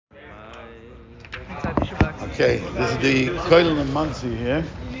Okay, this is the koilel and monsey here.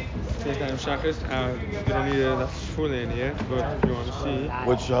 First time shachis, you don't need that's full in here, but if you want to see.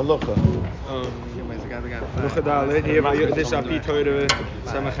 Which halacha? Look at that here, this is a torah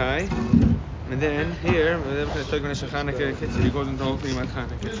samachai. And then here, we're going to take on a Chanukah kitchen. It goes into the whole thing about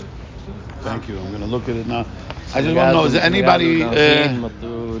Chanukah. Thank you. I'm going to look at it now. I just want to know, is there anybody... Yeah,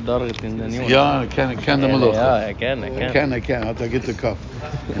 I can. I'll get the cup.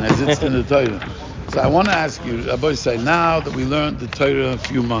 And I sits in the Torah. So I want to ask you, Rabbi say, now that we learned the Torah a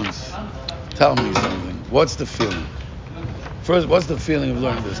few months, tell me something. What's the feeling? First, what's the feeling of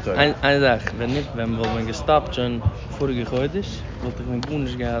learning this Torah? Eine Sache, wenn wir gestoppt schon vorige Heute, wollte ich mein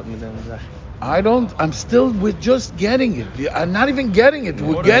Gunnisch gehabt mit dem Sache. We're just getting it. I'm not even getting it.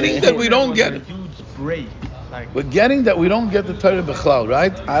 We're getting that we don't get it. We're getting that we don't get the Torah B'chlal,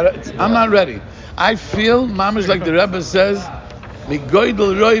 right? I'm not ready. I feel, mamish like the Rebbe says,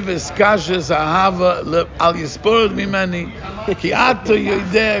 Migoidel roives kashes ahava al yispored mimeni ki ato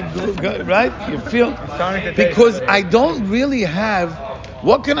yoideh, right? You feel? Because I don't really have,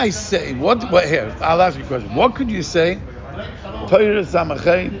 what can I say? Here, I'll ask you a question. What could you say Torah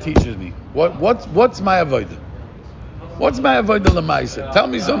Samachay teaches me? What's my avodah? What's my avodah lemaisa? Tell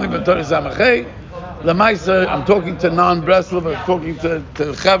me something from Torah Samachay. Lemaisa, I'm talking to non-Breslov, I'm talking to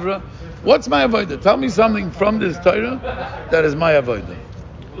Chavra. What's my avodah? Tell me something from this Torah that is my avodah.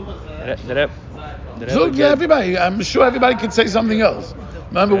 Everybody, I'm sure everybody could say something else.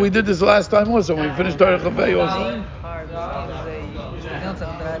 Remember, we did this last time also when we finished Torah Chavei also.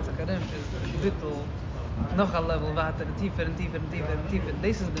 Noch a level water, tiefer and tiefer and tiefer and tiefer.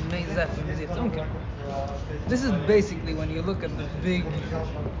 This is the main zef in Mizif Tumkim. This is basically when you look at the big,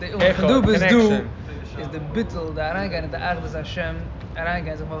 the Chadubis do is the bittel, the Arangan and the Agdas Hashem,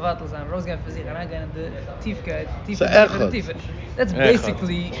 Arangan, the Mavatels and Rosgan for sich, Arangan and the Tiefkeit, tiefer and tiefer. That's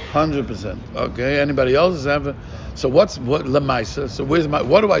basically 100%. Okay, anybody else have? So what Lamaisa? So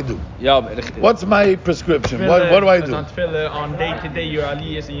what do I do? What's my prescription? What do I do? On day-to-day your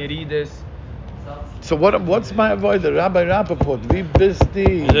aliyahs and your readers. So what's my avodah? Rabbi Rappaport, wie bist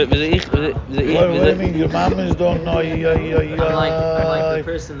du? What do you mean? Your mamas don't know. I'm like the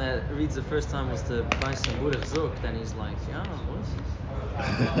person that reads the first time was to buy some Buddha Zuk, then he's like, yeah, what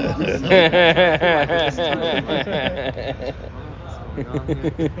is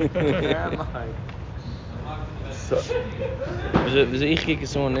Where am I? Wieso ich kicke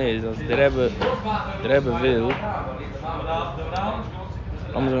so ist, als der Rebbe will,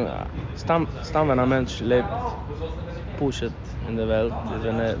 stam wenn ein Mensch lebt, pushet in der Welt,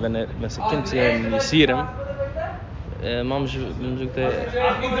 wenn sie kommt zu ihm, Yesirem, man sagt,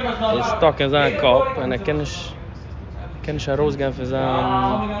 ist stuck in seinem Kopf, und kann nicht herausgehen für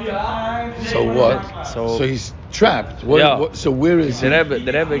seinen... So what? So he's trapped. So where is he? Der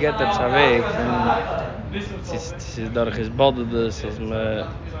Rebbe geht auf seinen Weg, es ist durch das Bode, als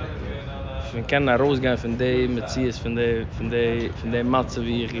man kann herausgehen von dem, mit sie ist von der Matze,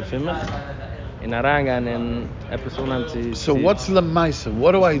 wie ich für mich. In Aranga and episode. So what's lemaisa?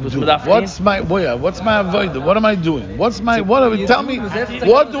 What do I do? What's my avodah? What am I doing? Tell me?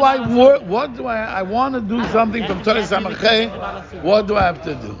 What do I want to do something from Torah Samachay? What do I have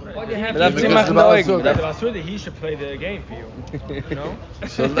to do? He should play the game for you. No?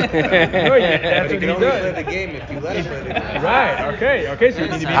 So no, that's what he does. Play the game if you let him play the game. Right. Okay. So you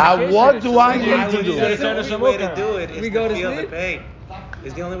need to be. What do I need to do? The only way to do it is to feel the pain.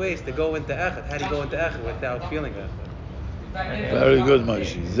 Is the only way is to go into echad. How do you go into echad without feeling echad? Very good,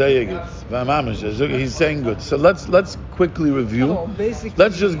 Moshe. He's saying good. So let's quickly review.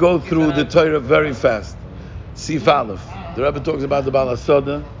 Let's just go through the Torah very fast. Sif Aleph. The Rebbe talks about the Baal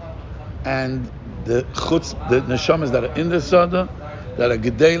HaSoda and the neshamas that are in the Soda, that are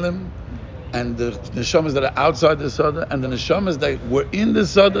gedalim, and the neshamas that are outside the Soda, and the neshamas that were in the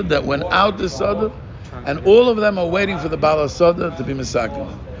Soda, that went out the Soda. And all of them are waiting for the Baal HaSoda to be misakin.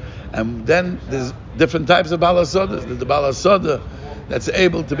 And then there's different types of Baal HaSodas. There's the Baal HaSoda that's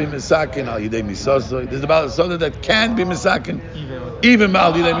able to be misakin al yidei misoso. There's the Baal HaSoda that can be misakin even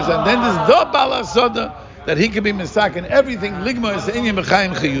al yidei misoso. And then there's the Baal HaSoda that he can be misakin everything ligma esenim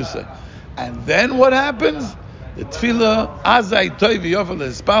b'chaim chiyusa. And then what happens? The tefillah azay toiv yofel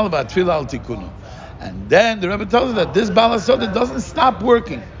espal b'tefillah al tikunu. And then the Rebbe tells us that this Baal HaSoda doesn't stop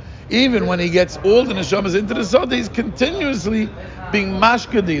working. Even when he gets all the neshamas into the soda, he's continuously being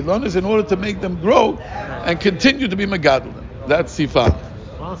mashkadi, lonas, in order to make them grow and continue to be megadol. That's Sifa.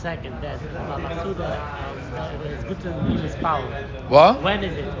 1 second, that's it's good to be mispal. What? When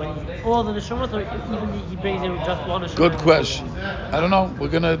is it? When all the neshamas, or even he brings in just one neshama? Good question. I don't know. We're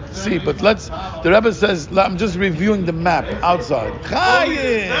gonna see, but the Rebbe says, I'm just reviewing the map outside.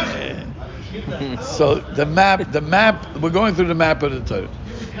 Chayim. So the map. We're going through the map of the Torah.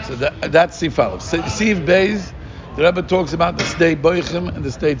 So that's Sif Aleph. Sif Beis, the Rebbe talks about the state Boichim and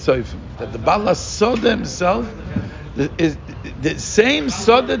the state Soifim. That the Bala Soda himself, the same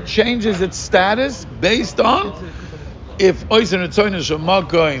Soda changes its status based on if Oiser Ritzoyne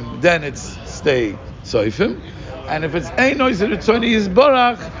Shomakoim, then it's stay Soifim, and if it's Ein Oiser Ritzoyne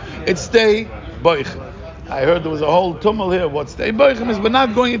Yisborach, it's stay Boichim. I heard there was a whole tumult here. What stay Boichim is. We're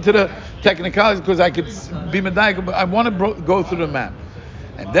not going into the technicalities because I could be medayik, but I want to go through the map.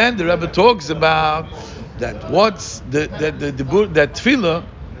 And then the Rebbe talks about that what's that tefillah,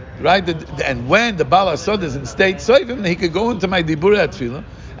 right? And when the Baal HaSod is in state soifim, he could go into my dibur tefillah,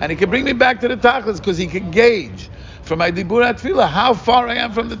 and he could bring me back to the tachlis because he could gauge from my dibur tefillah how far I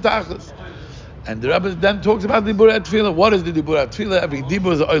am from the tachlis. And the Rebbe then talks about dibur tefillah. What is the dibur tefillah? Every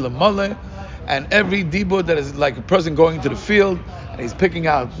dibur is a olam maleh, and every dibur that is like a person going into the field and he's picking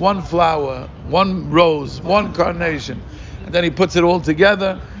out one flower, one rose, one carnation. And then he puts it all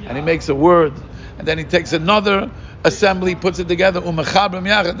together, and he makes a word. And then he takes another assembly, puts it together, umechabrim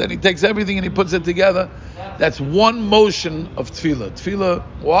yachad. Then he takes everything and he puts it together. That's one motion of tefillah. Tefillah,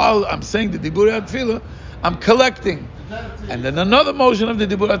 while I'm saying the dibur tefillah, I'm collecting. And then another motion of the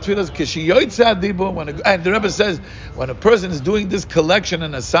dibur tefillah is kishiyoytza dibur. And the Rebbe says, when a person is doing this collection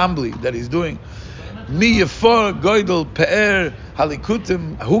and assembly that he's doing, Mi Yefor Goydel Pe'er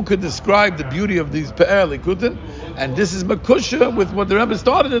Halikutim. Who could describe the beauty of these Pe'er Halikutim? And this is Makusha with what the Rebbe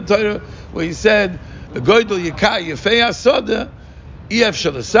started in Torah, where he said, Goydel Yekah Yefei Asoda, Ef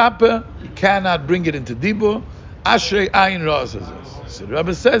Shalasape, you cannot bring it into Dibur, Ashrei Ayin Razazaz. So the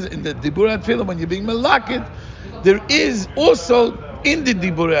Rebbe says, in the Dibur Tefillah, when you're being Malakit, there is also, in the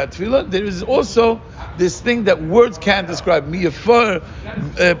Dibur Tefillah, there is also this thing that words can't describe. Mi Yefor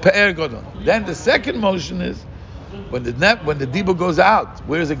Pe'er Godel. Then the second motion is when the dibur goes out.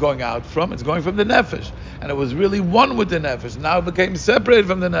 Where is it going out from? It's going from the nefesh, and it was really one with the nefesh. Now it became separated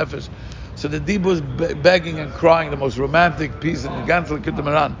from the nefesh. So the dibur is begging and crying, the most romantic piece in the Gantel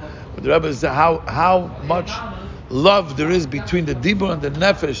Kitamaran. But the Rebbe says how much love there is between the dibur and the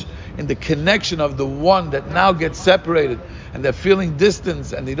nefesh in the connection of the one that now gets separated, and they're feeling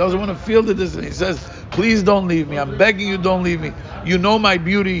distance, and he doesn't want to feel the distance. He says, please don't leave me. I'm begging you, don't leave me. You know my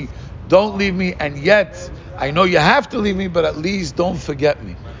beauty. Don't leave me. And yet, I know you have to leave me, but at least don't forget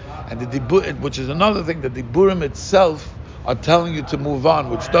me. And the dibur, which is another thing, the diburim itself are telling you to move on,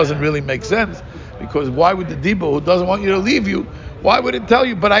 which doesn't really make sense, because why would the dibur, who doesn't want you to leave you, why would it tell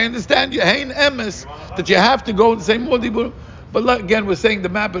you? But I understand you, hein emes, that you have to go and say more dibur. But again, we're saying the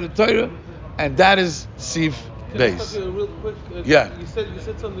map of the Torah, and that is Sif Beis. Real quick, Yeah. You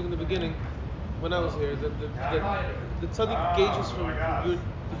said something in the beginning when I was here that the tzaddik gauges from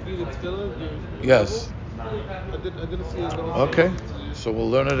your tefillah, your Yes. level. I didn't see it. Okay. So we'll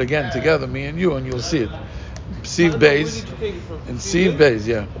learn it again together, me and you, and you'll see it. Sif Beis. In Sif Beis,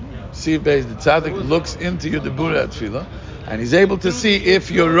 yeah. Sif Beis, the tzaddik looks into your dibur tefillah, and he's able to see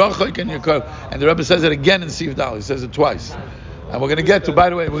if you're rochik and you're kar. And the Rebbe says it again in Sif Dal. He says it twice. And we're going to get to, by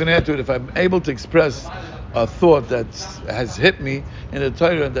the way, we're going to get to it. If I'm able to express a thought that has hit me in the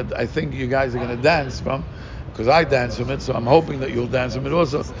Torah that I think you guys are going to dance from, because I dance from it, so I'm hoping that you'll dance from it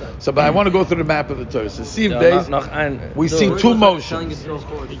also. So, but I want to go through the map of the Torah. So, Sif Beis, we see two motions.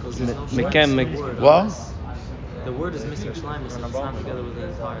 What? The word is missing shleimus and it's not together with the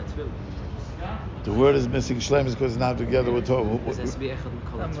entire tefillah. The word is missing shleimus because it's not together with Torah. It has to be echad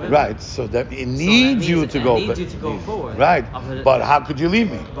mikol tefillah. Right, so that it needs you to go. It needs you to go forward. Right, but how could you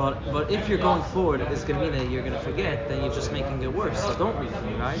leave me? But if you're going forward, it's going to mean that you're going to forget. Then you're just making it worse. So don't leave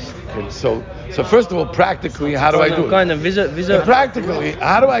me, right? Okay, so first of all, practically, how do I do it? Practically,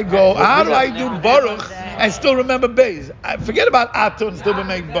 how do I go? How do I do Baruch and still remember Beis? I forget about Ato and still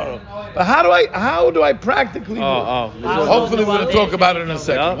make Baruch. But how do I practically do it? Hopefully, we're going to talk about it in a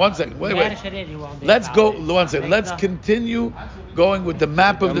second. Yeah. 1 second. Wait. Let's go. 1 second. Let's continue going with the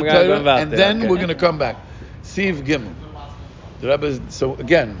map of the Torah, and then we're going to come back. Sif Gimel. The Rebbe. So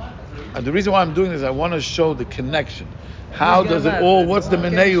again, the reason why I'm doing this, I want to show the connection. How does it all? What's the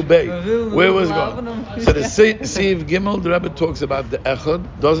Meneu Bay? Where was it going? So the Sif Gimel, the Rebbe talks about the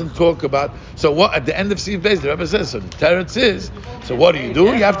Echad, doesn't talk about. So what at the end of Sif Beis, the Rebbe says. So the Teretz is. So what do?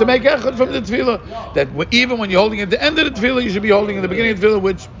 You have to make Echad from the Tefillah. That even when you're holding at the end of the Tefillah, you should be holding at the beginning of the Tefillah.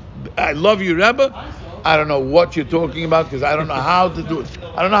 Which I love you, Rebbe. I don't know what you're talking about because I don't know how to do it.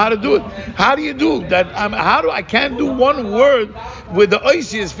 I don't know how to do it. How do you do that? I can't do one word with the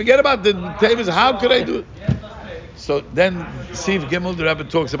oisius. Forget about the tables. How could I do it? So then, Sif Gimel, the Rebbe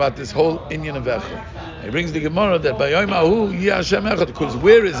talks about this whole inyan of Echad. He brings the Gemara that by Yom Ahu Hashem Echad, because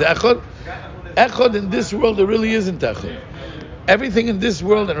where is Echad? Echad in this world there really isn't Echad. everything in this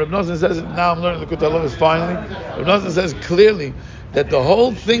world, and Reb Nosson says it, now I'm learning the Likutei Halachos finally, Reb Nosson says clearly that the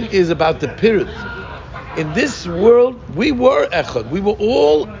whole thing is about the period. In this world, we were Echad. We were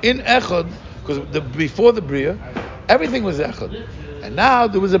all in Echad, because before the Bria, everything was Echad. And now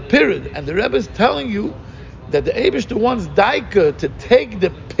there was a period, and the Rebbe is telling you that the Eibishter wants Daika to take the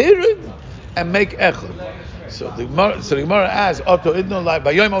period and make Echad. So the Gemara asks, Oto idno lai,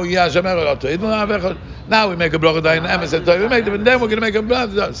 Bayom o yah Hashem echad, Oto idno lai echad. Now we make a bracha dayan emes and toiv, and then we're going to make a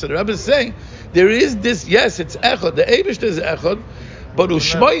bracha. So the Rebbe is saying, there is this, yes, it's Echad, the Eibishter is Echad, but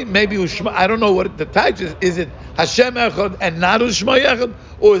Ushmai, maybe Ushmai, I don't know what the title is. Is it Hashem Echad and not Ushmai Echad?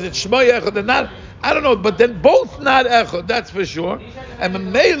 Or is it Shmai Echad and not? I don't know, but then both not Echad, that's for sure. And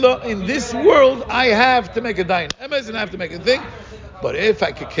Mamela, in this world, I have to make a dayan emes and I have to make a thing. But if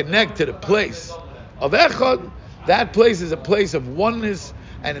I could connect to the place of Echad, that place is a place of oneness,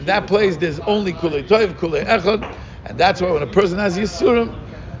 and in that place there's only Kulei Toiv, Kulei Echad, and that's why when a person has Yisurim,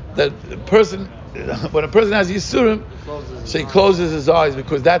 when a person has Yisurim, so he closes his eyes,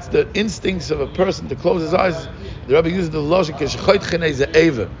 because that's the instincts of a person to close his eyes. The Rebbe uses the logic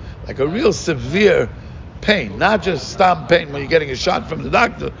like a real severe pain, not just stam pain when you're getting a shot from the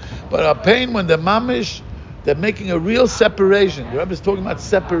doctor, but a pain when the mamish, they're making a real separation. The Rebbe is talking about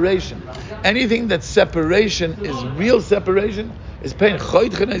separation. Anything that's separation is real separation is pain.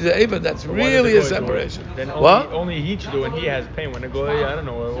 That's really a separation. Then What? Only he should do when he has pain. When a goy, I don't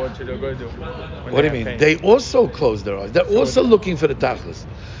know what should a goy do. What do you mean? Pain. They also close their eyes. They're also looking for the tachlis.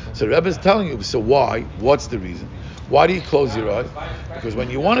 So the Rebbe is telling you. So why? What's the reason? Why do you close your eyes? Because when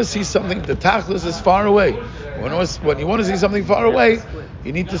you want to see something, the tachlis is far away. When you want to see something far away,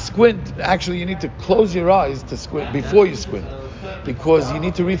 you need to squint. Actually, you need to close your eyes to squint before you squint, because you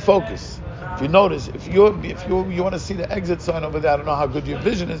need to refocus. If you notice, if you want to see the exit sign over there, I don't know how good your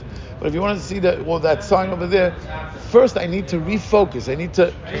vision is, but if you want to see that sign over there, first I need to refocus. I need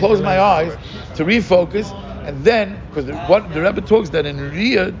to close my eyes to refocus, and then, because what the Rebbe talks that in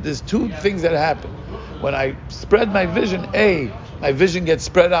Riyah, there's two things that happen. When I spread my vision, my vision gets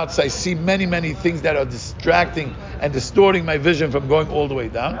spread out, so I see many, many things that are distracting and distorting my vision from going all the way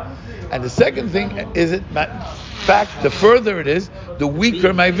down. And the second thing is, the further it is, the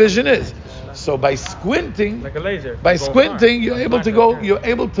weaker my vision is. So by squinting, like a laser, you're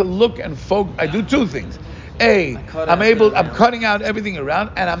able to look and focus. I do two things. I'm cutting out everything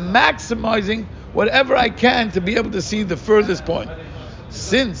around, and I'm maximizing whatever I can to be able to see the furthest point.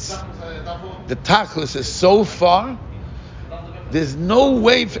 Since the tachlis is so far, there's no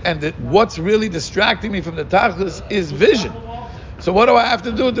way, what's really distracting me from the tachlis is vision. So what do I have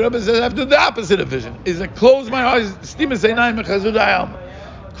to do? The Rebbe says I have to do the opposite of vision. Is to close my eyes,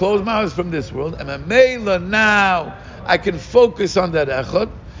 close my eyes from this world, and Mamela, now I can focus on that echad.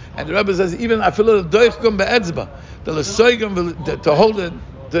 And the Rebbe says, even I feel a doichgum be'etzba, the lesoigum to hold it.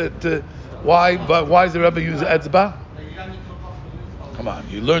 Why does the Rebbe use etzba? Come on,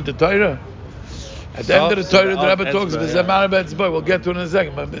 you learned the Torah. At the end of the Torah, the Rebbe talks about etzba. We'll get to it in a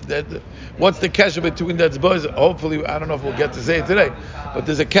second. But what's the kesher between the etzba? Hopefully, I don't know if we'll get to say it today, but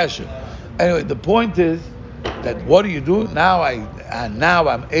there's a kesher. Anyway, the point is that what do you do now?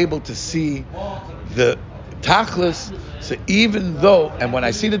 I'm able to see the tachlis. So even though, and when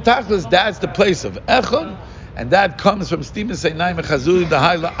I see the tachlis, that's the place of echad, and that comes from Stima Seinai Mechazuri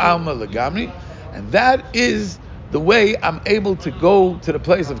Dahaila Alma Lagamri, and that is the way I'm able to go to the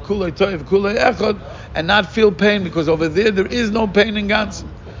place of Kulei Toiv, Kulei Echad, and not feel pain, because over there is no pain in Gansen.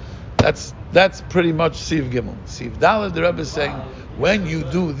 That's pretty much Siv Gimel. Siv Daled, the Rebbe is saying, when you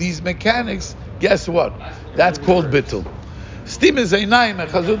do these mechanics, guess what? That's called bittul. Stima Seinai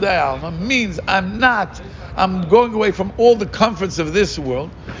Mechazuri Alma means I'm going away from all the comforts of this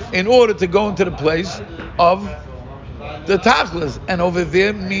world in order to go into the place of the tachlis, and over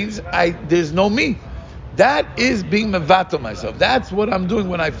there means there's no me. That is being mevatel myself. That's what I'm doing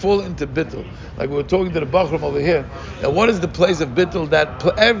when I fall into bittul. Like we were talking to the Bachram over here. Now, what is the place of bittul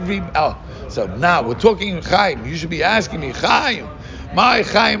so now we're talking Chaim. You should be asking me, Chaim. My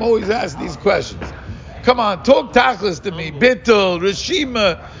Chaim always asks these questions. Come on, talk tachlis to me. Bittul,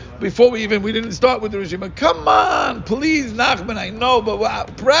 Rishima. Before we didn't start with the Rishima. Come on, please, Nachman. I know,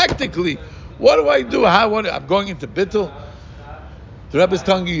 but practically, what do I do? I'm going into bittul. The Rebbe is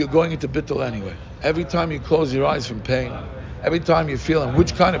telling you you're going into bittul anyway. Every time you close your eyes from pain, every time you feel, and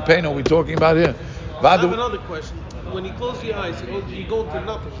which kind of pain are we talking about here? I have another question. When you close your eyes, you go into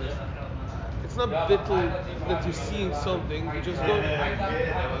nothingness. It's not bittul that you're seeing something. You just go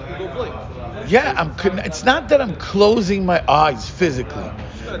blank. Yeah, it's not that I'm closing my eyes physically.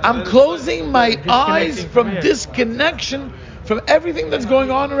 I'm closing my eyes from disconnection from everything that's going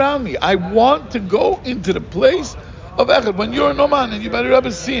on around me. I want to go into the place of echad. When you're an oman and you better have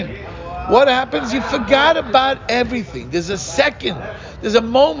a scene, what happens? You forgot about everything. There's a second, there's a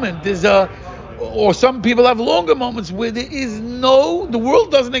moment, or some people have longer moments where the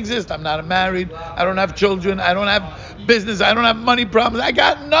world doesn't exist. I'm not married, I don't have children, I don't have business, I don't have money problems, I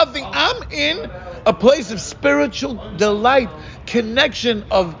got nothing. I'm in a place of spiritual delight, connection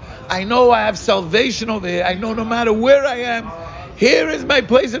of, I know I have salvation over here, I know no matter where I am, here is my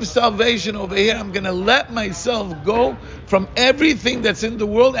place of salvation over here. I'm going to let myself go from everything that's in the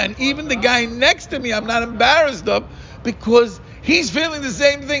world, and even the guy next to me I'm not embarrassed of, because he's feeling the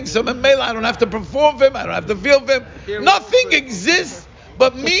same thing. So I don't have to perform for him, I don't have to feel for him. Nothing exists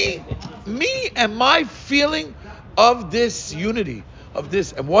but me and my feeling of this unity, of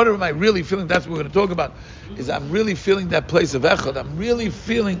this. And what am I really feeling? That's what we're going to talk about. Is I'm really feeling that place of echad. I'm really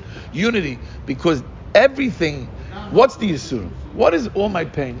feeling unity, because everything. What's the yisurim? What is all my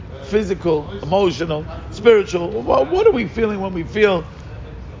pain? Physical, emotional, spiritual. What are we feeling when we feel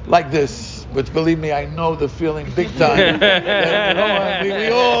like this? Which, believe me, I know the feeling big time. We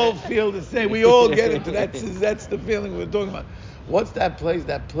all feel the same. We all get into that. That's the feeling we're talking about. What's that place?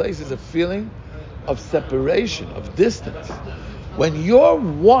 That place is a feeling of separation, of distance. When you're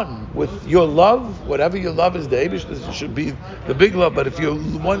one with your love, whatever your love is, the Eibush, this should be the big love, but if you're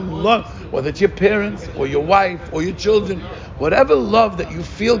one love, whether it's your parents or your wife or your children, whatever love that you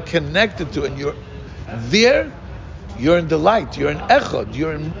feel connected to, and you're there, you're in delight, you're in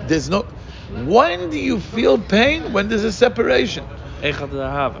echad, there's no. When do you feel pain? When there's a separation. Echad is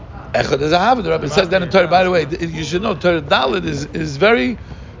ahava. Echad is ahava. The Rebbe says that in Torah. By the way, you should know Torah Dalet is very.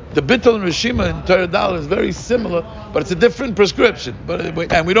 The Bittul and Rishima in Torah Dalet is very similar, but it's a different prescription.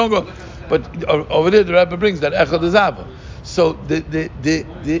 And we don't go. But over there, the Rebbe brings that Echad is ahava. So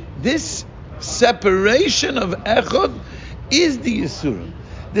this separation of Echad is the Yisurim.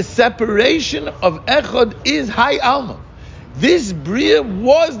 The separation of Echad is Hai Alma. This Bria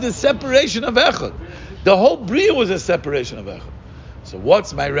was the separation of Echad. The whole Bria was a separation of Echad. So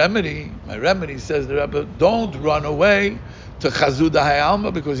what's my remedy? My remedy, says the Rebbe, don't run away to Chazuda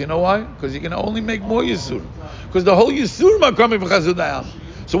Hayalma, because you know why? Because you're going to only make more Yisurim. Because the whole Yisurim are coming from Chazuda Hayalma.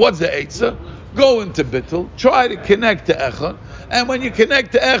 So what's the Eitzah? Go into Bittul, try to connect to Echad, and when you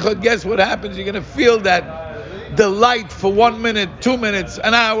connect to Echad, guess what happens? You're going to feel that delight for 1 minute, 2 minutes,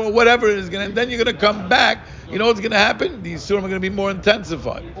 an hour, whatever it is, and then you're going to come back. You know what's going to happen? The Yisurim are going to be more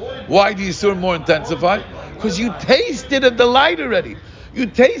intensified. Why do Yisurim more intensified? Because you tasted a delight already. You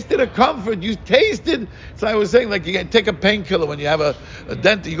tasted a comfort. You tasted. So I was saying, like you take a painkiller when you have a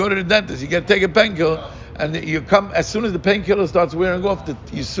dentist. You go to the dentist. You get to take a painkiller, and you come as soon as the painkiller starts wearing off. The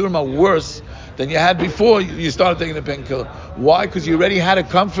Yisurim are worse than you had before you started taking the painkiller. Why? Because you already had a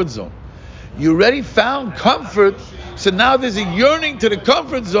comfort zone. You already found comfort. So now there's a yearning to the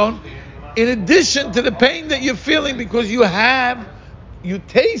comfort zone, in addition to the pain that you're feeling, because you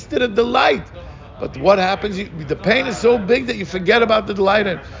tasted a delight. But what happens? The pain is so big that you forget about the delight.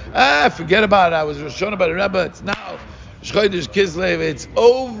 And forget about it. I was shown about the Rebbe. It's now Shchodesh Kislev. It's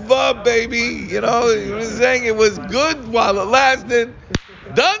over, baby. You know, he was saying it was good while it lasted.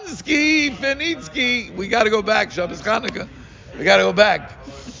 Dunsky, Finitsky. We got to go back. Shabbos Chanukah. We got to go back.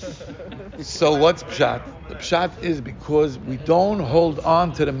 So what's Pshat? The Pshat is because we don't hold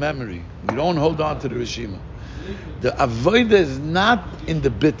on to the memory. We don't hold on to the Rishima. The Avodah is not in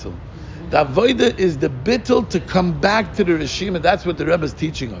the Bittul. The Avodah is the Bittul to come back to the Rishima. That's what the Rebbe is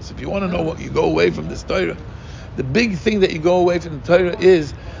teaching us. If you want to know what you go away from this Torah, the big thing that you go away from the Torah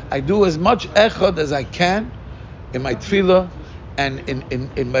is, I do as much Echad as I can in my Tefillah, and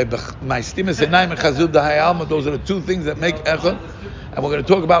in my Stimas Einayim and Chazud Dahai Alma. Those are the two things that make Echad. And we're going to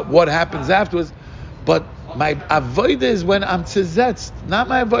talk about what happens afterwards. But my avodah is when I'm tzezetz. Not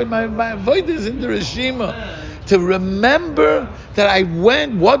my avodah. My avodah is in the Rishima. To remember that I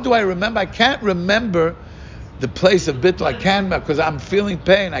went. What do I remember? I can't remember the place of Bittul. I can't, because I'm feeling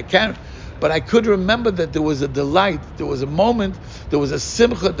pain. I can't. But I could remember that there was a delight. There was a moment. There was a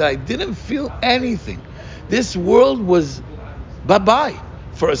simcha that I didn't feel anything. This world was bye-bye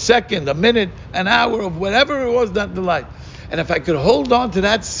for a second, a minute, an hour of whatever it was, that delight. And if I could hold on to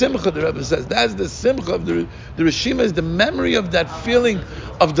that simcha, the Rebbe says, that's the simcha of the Rishima, is the memory of that feeling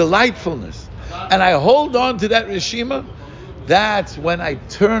of delightfulness. And I hold on to that Rishima, that's when I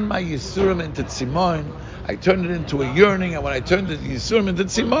turn my Yisurim into Tzimon. I turn it into a yearning, and when I turn the Yisurim into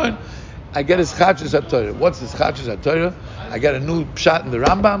Tzimon, I get a Schachus HaTorah. What's the Schachus HaTorah? I get a new Pshat in the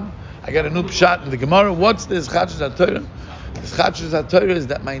Rambam, I get a new Pshat in the Gemara. What's the Schachus HaTorah? The Schachus HaTorah is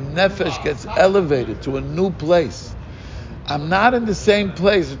that my nefesh gets elevated to a new place. I'm not in the same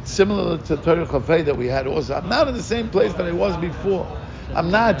place, similar to Torah Chafei that we had also. I'm not in the same place that I was before.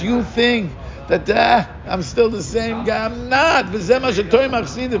 I'm not. You think that I'm still the same guy. I'm not.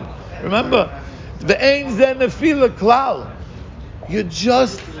 Remember, you're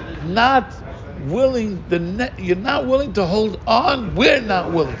just not willing. You're not willing to hold on. We're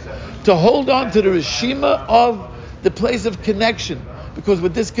not willing to hold on to the reshima of the place of connection because we're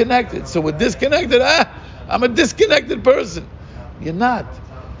disconnected. So we're disconnected. I'm a disconnected person. You're not.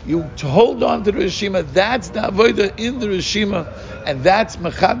 You hold on to the reshima. That's the avodah in the reshima, and that's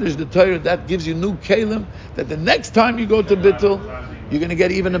mechadish the Torah. That gives you new kelim. That the next time you go to bittul, you're going to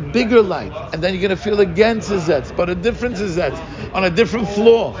get even a bigger light, and then you're going to feel again zizetz, but a different zizetz on a different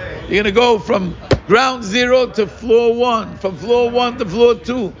floor. You're going to go from ground zero to floor one, from floor one to floor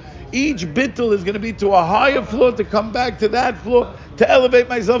two. Each bittul is going to be to a higher floor to come back to that floor to elevate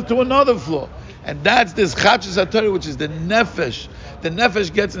myself to another floor. And that's this chachas HaTorah, which is the nefesh. The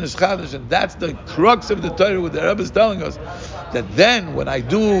nefesh gets in his chadash, and that's the crux of the Torah, what the Rebbe is telling us. That then, when I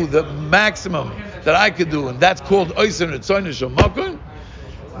do the maximum that I could do, and that's called Oyser Ritzoyne Shomakon,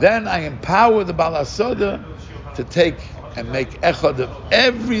 then I empower the Baal HaSoda to take and make echad of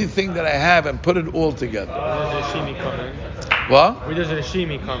everything that I have and put it all together. Where does the Shimi come in? What? Where does the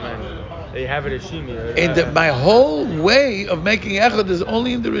Shimi come in? They have it as Shimi. My whole way of making echad is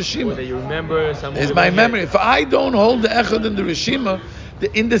only in the Rishima. That you remember some is my memory. If I don't hold the echad in the Rishima,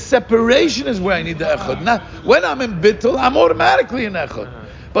 in the separation is where I need the echad. Now, when I'm in bittul, I'm automatically in echad.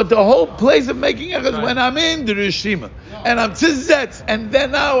 But the whole place of making echad is when I'm in the Rishima. And I'm tzizetz. And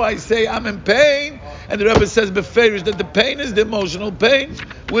then now I say I'm in pain. And the Rebbe says beferish that the pain is the emotional pain.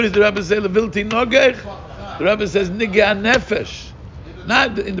 Where does the Rebbe say levilti nogech? The Rebbe says nigya nefesh.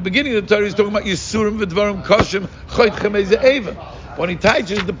 Not in the beginning of the Torah, he's talking about Yisurim v'dvarim koshim choit chemeze eva. When he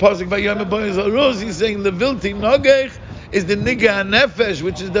teaches the pasuk by Yom HaBoyez Aruz, he's saying levilti nogech is the nigga nefesh,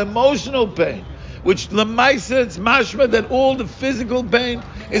 which is the emotional pain. Which lemaisa it's mashma that all the physical pain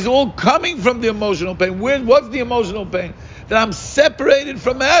is all coming from the emotional pain. What's the emotional pain? That I'm separated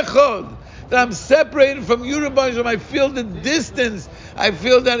from echad. That I'm separated from Yerubashim. I feel the distance. I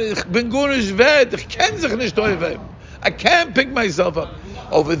feel that ich bin gunish wert. Ich kenn sich nicht oivem. I can't pick myself up.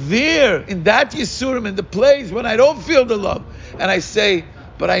 Over there, in that Yisurim, in the place when I don't feel the love, and I say,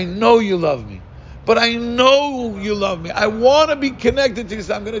 but I know you love me. But I know you love me. I want to be connected to you,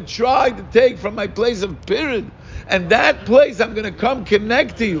 so I'm going to try to take from my place of period. And that place, I'm going to come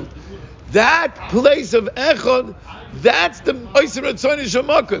connect to you. That place of Echad, that's the Oyser Ritzoyne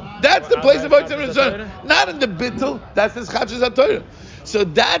Shomakon. That's the place of Oyser Ritzoyne. Not in the Bittul, that's the Chachas HaTorah. So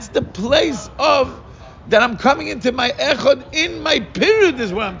that's the place of that I'm coming into my echad in my period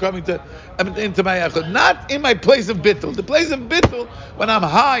is where I'm coming into my echad, not in my place of bittul. The place of bittul, when I'm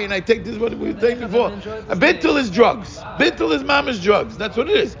high and I take this, what we were saying before, a bittul is drugs. Bittul is mama's drugs. That's what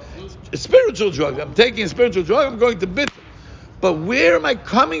it is. A spiritual drug. I'm taking a spiritual drug. I'm going to bittul. But where am I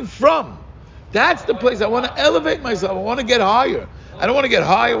coming from? That's the place. I want to elevate myself. I want to get higher. I don't want to get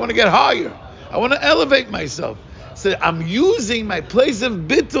high. I want to get higher. I want to elevate myself. So I'm using my place of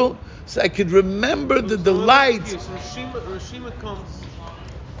bittul so I could remember the delight. Rishima comes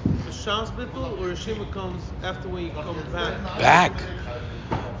Shas bittul, or Rishima comes after when you come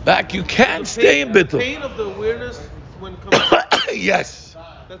Back. You can't stay in bittul. The pain of the awareness when it comes yes.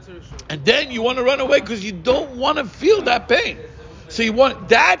 That's a Rishima. And then you want to run away because you don't want to feel that pain. So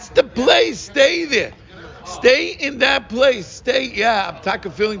that's the place. Stay there. Stay in that place. I'm taka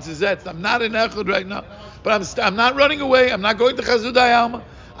feeling tzitz. I'm not in echad right now. But I'm not running away. I'm not going to Chazudai Alma.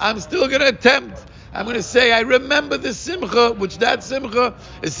 I'm still going to attempt. I'm going to say, I remember the simcha, which that simcha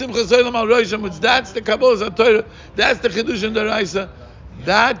is simcha Zolam al Rosham, which that's the Kabbalah HaTorah, that's the Chidush and the Raisa,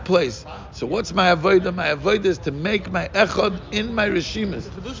 that place. So what's my avodah? My avodah is to make my echad in my reshimas,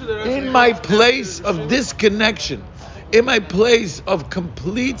 in my place of disconnection, in my place of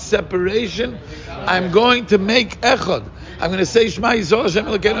complete separation. I'm going to make echad. I'm going to say Shema Yisrael Hashem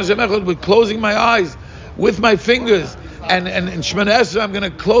Elokeinu Hashem Echad with closing my eyes, with my fingers. And in Shemana Esrei, I'm going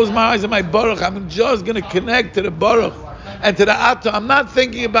to close my eyes and my baruch. I'm just going to connect to the baruch and to the ato. I'm not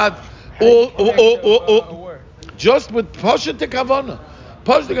thinking about all just with Pasha Tekavana.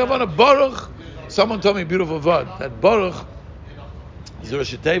 Pasha Tekavana, baruch. Someone told me a beautiful word. That baruch is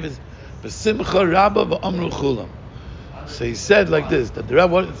Rosh Tevis, B'simcha Rabba v'amru chulam. So he said like this, that the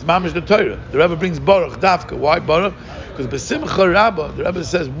Rebbe, it's mamish the Torah. The Rebbe brings baruch, dafka. Why baruch? Because B'simcha Rabba, the Rebbe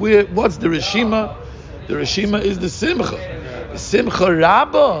says, what's the Rishima? The Rishima is the Simcha. The Simcha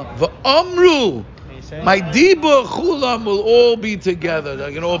Rabba, V'amru, my Dibur Chulam will all be together.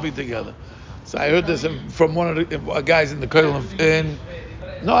 They can all be together. So I heard this from one of the guys in the Koil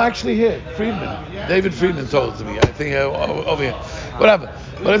here, Friedman. David Friedman told it to me. I think over here. Whatever.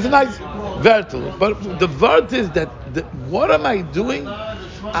 But it's a nice vertel. But the vert is that, what am I doing?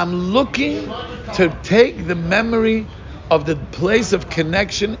 I'm looking to take the memory of the place of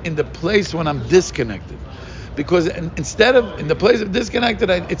connection in the place when I'm disconnected. Because instead of in the place of disconnected,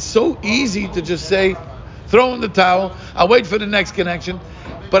 it's so easy to just say, throw in the towel, I'll wait for the next connection.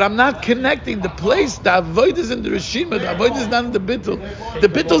 But I'm not connecting the place. The avoid is in the Rishima, the avoid is not in the bittul. The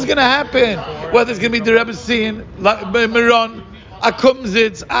bittul is going to happen. Whether it's going to be the Rebbe scene, Miron,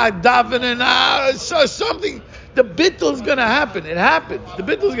 Akumzitz, Davening, something. The bittul is going to happen. It happens. The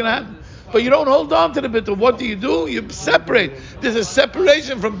bittul is going to happen. But you don't hold on to the bittul. What do? You separate. There's a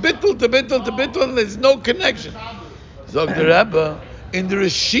separation from bittul to bittul to bittul, and there's no connection. Zog the Rebbe, in the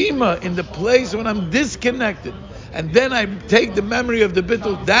Rishima, in the place when I'm disconnected, and then I take the memory of the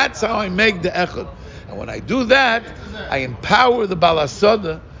bittul, that's how I make the echad. And when I do that, I empower the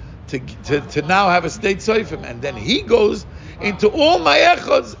Balasoda to now have a state soifim, and then he goes into all my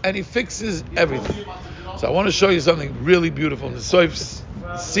echads and he fixes everything. So I want to show you something really beautiful in the soif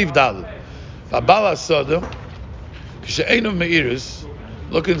Siv Dalet. Balasoda, K'she'einu meiris,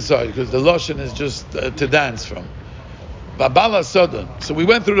 look inside, because the Lashon is just to dance from. Babala Soda. So we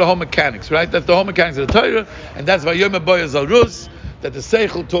went through the whole mechanics, right? That's the whole mechanics of the Torah, and that's why Yom Boyaz al Rus, that the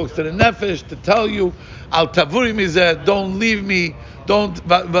Seichel talks to the Nefesh to tell you, Al Tavurim Mizeh, don't leave me, don't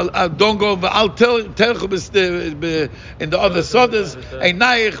go, Al Telchu in the other Sodas,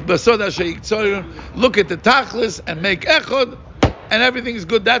 Einayich Besoda Sheiktzor, look at the Tachlis and make Echod, and everything's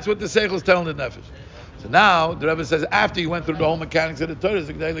good. That's what the Seichel is telling the Nefesh. So now the Rebbe says, after you went through the whole mechanics of the Torah,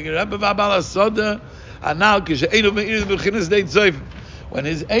 Rebbe Babala Soda. And now, when his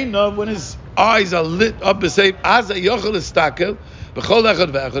einav, when his eyes are lit up, he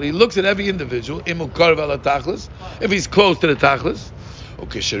looks at every individual. If he's close to the tachlis,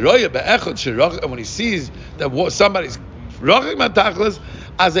 and when he sees that somebody's rachik matachlis,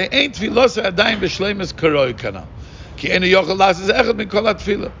 as they ain't tfilos adayin b'shleimus karoi kana, ki enu yochel las is echad min kol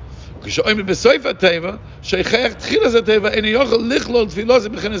atfila. Right?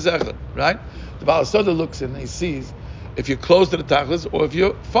 The Baal Soda looks in and he sees if you're close to the tachlis or if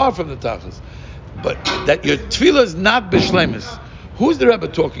you're far from the tachlis. But that your tefillah is not b'shleimus. Who's the Rebbe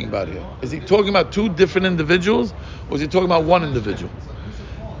talking about here? Is he talking about two different individuals or is he talking about one individual?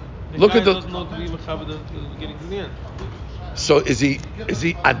 Look at the... So is he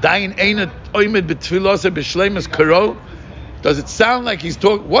adayin eina oimed b'tfilah b'shleimus karo? Does it sound like he's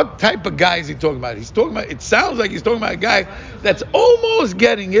talking? What type of guy is he talking about? It sounds like he's talking about a guy that's almost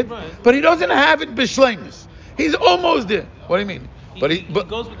getting it, but he doesn't have it b'shleimus. He's almost there. What do you mean? But he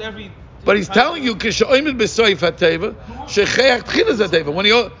goes with every. But he's telling you, when he, so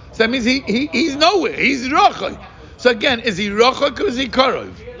that means he's nowhere. He's rachok. So again, is he rachok or is he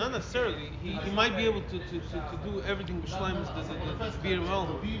karov? Not necessarily. He might be able to do everything b'shleimus, the beer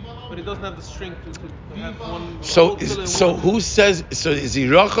well, but he doesn't have the strength to have one. So who says? So is he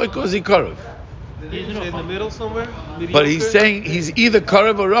rachok or is he karov? He's in the middle somewhere. Mediocre. But he's saying he's either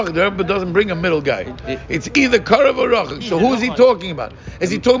karov or rachok. The Rebbe doesn't bring a middle guy. It's either karov or rachok. So who is he talking about? Is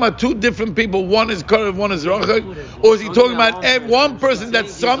he talking about two different people? One is karov, one is rachok, or is he talking about one person that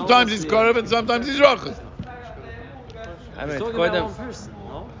sometimes is karov and sometimes he's rachok? I mean,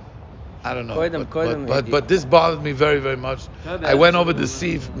 I don't know. But this bothered me very, very much. I went over the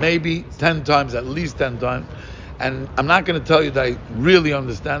Sif maybe 10 times, at least 10 times, and I'm not going to tell you that I really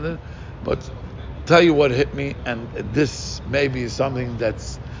understand it, but tell you what hit me, and this maybe is something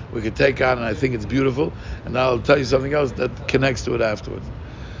that's we could take on, and I think it's beautiful, and I'll tell you something else that connects to it afterwards.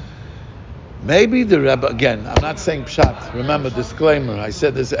 Maybe the Rebbe, again, I'm not saying pshat. Remember, disclaimer, I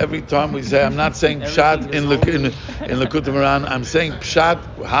said this every time we say, I'm not saying pshat in Likutei Moharan. I'm saying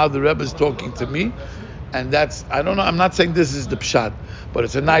pshat, how the Rebbe is talking to me, and that's, I don't know, I'm not saying this is the pshat, but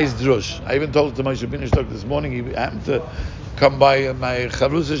it's a nice drush. I even told it to Moshe Binishtok this morning, he happened to come by my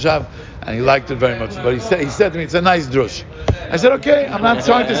Chavrusa Shav, and he liked it very much. But he said to me, it's a nice drush. I said, okay, I'm not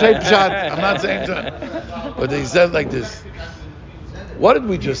trying to say pshat, I'm not saying pshat. But he said like this. What did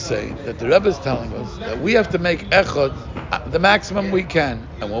we just say? That the Rebbe is telling us that we have to make echad the maximum we can,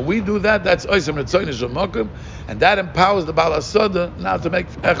 and when we do that, that's oisem retzoyne shel, and that empowers the Baal HaSoda now to make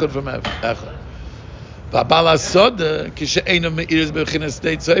echad from echad. But Baal HaSoda kishe'einu meiris b'chinas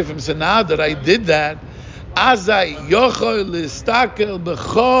state soifim. So now that I did that, azai yochol listakel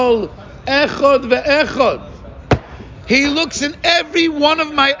b'chol echad ve'echad. He looks in every one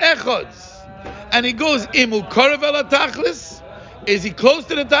of my echads, and he goes imu korev el atachlis. Is he close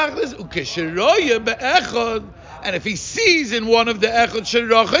to the tachlis? Ukesheroya be'echad, and if he sees in one of the echad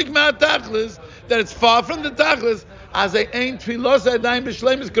sherachik ma'atachlis that it's far from the tachlis, as I ain't tfilos adayin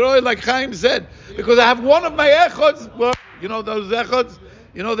b'shleimus karoi, like Chaim said, because I have one of my echads. Well, you know those echads.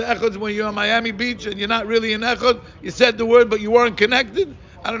 You know the echads when you're on Miami Beach and you're not really in echad. You said the word, but you weren't connected.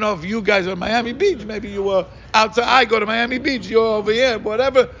 I don't know if you guys are in Miami Beach. Maybe you were outside. I go to Miami Beach. You're over here.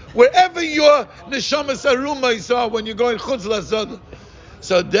 Whatever, wherever your neshama saruma are when you're going chutz lasoda.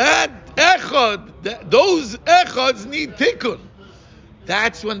 So that echad, those echads need tikkun.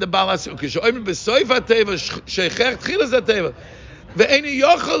 That's when the balas. So you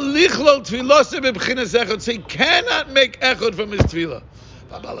cannot make echad from his tefillah.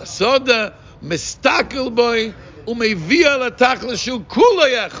 Balasoda mistakel boy umevia latachlashu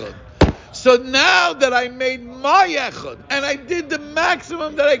kula echad. So now that I made my echad and I did the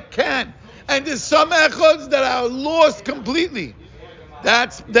maximum that I can, and there's some echads that are lost completely.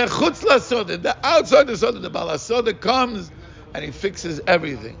 That's the chutz lasoda, the outside the soda. The balasoda comes and he fixes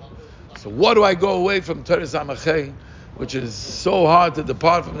everything. So what do I go away from Torah Samachay, which is so hard to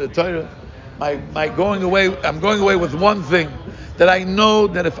depart from the Torah? My going away, I'm going away with one thing, that I know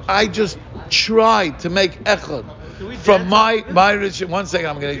that if I just try to make echad from my rich. One second,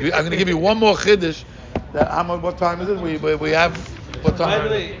 I'm going to give you one more chiddush. What time is it? We have what time?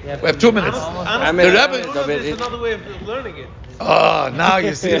 We have 2 minutes. There's another way of learning it. Oh, now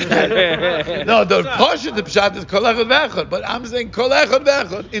you see it. No, the portion the pshat is kol echad ve'echad, but I'm saying kol echad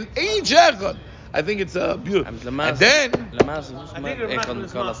ve'echad in each echad. I think it's beautiful. And then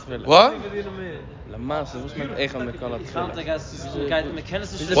what?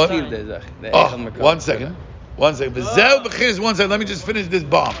 One second. One second. Let me just finish this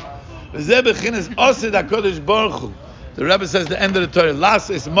bomb. The Rebbe says the end of the Torah. Last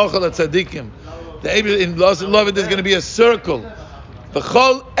is mochel tzadikim. In Lost in Love, there's going to be a circle.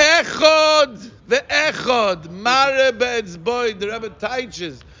 V'chol echad ve'echad mare be'etzboi. The Rebbe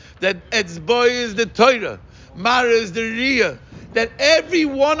teaches that etzboi is the Torah, mare is the riyah. That every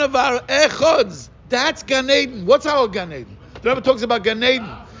one of our echads, that's Gan Eden. What's our Gan Eden? The Rebbe talks about Gan Eden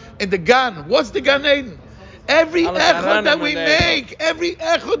in the Gan. What's the Gan Eden? Every echad that we make, every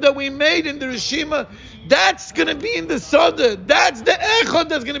echad that we made in the Rishima, that's going to be in the Soda. That's the echad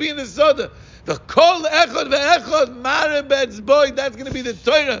that's going to be in the Soda. The kol echad ve'echad mare be'etzboi, that's going to be the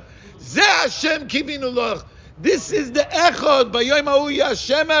Torah. Ze Hashem kivinu loch. This is the echad. B'yom ha'u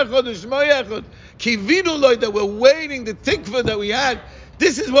Hashem echad u'shmo echad. Kivinu loch, that we're waiting, the tikva that we had.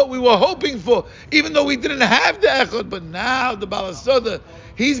 This is what we were hoping for, even though we didn't have the echad. But now the Balasoda,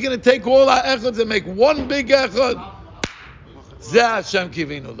 he's going to take all our echads and make one big echad. Ze Hashem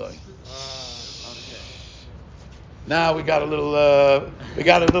kivinu loch. Now we got a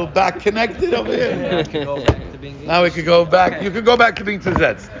little back connected over here. Now we can go back. You can go back to being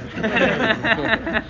Tzetz.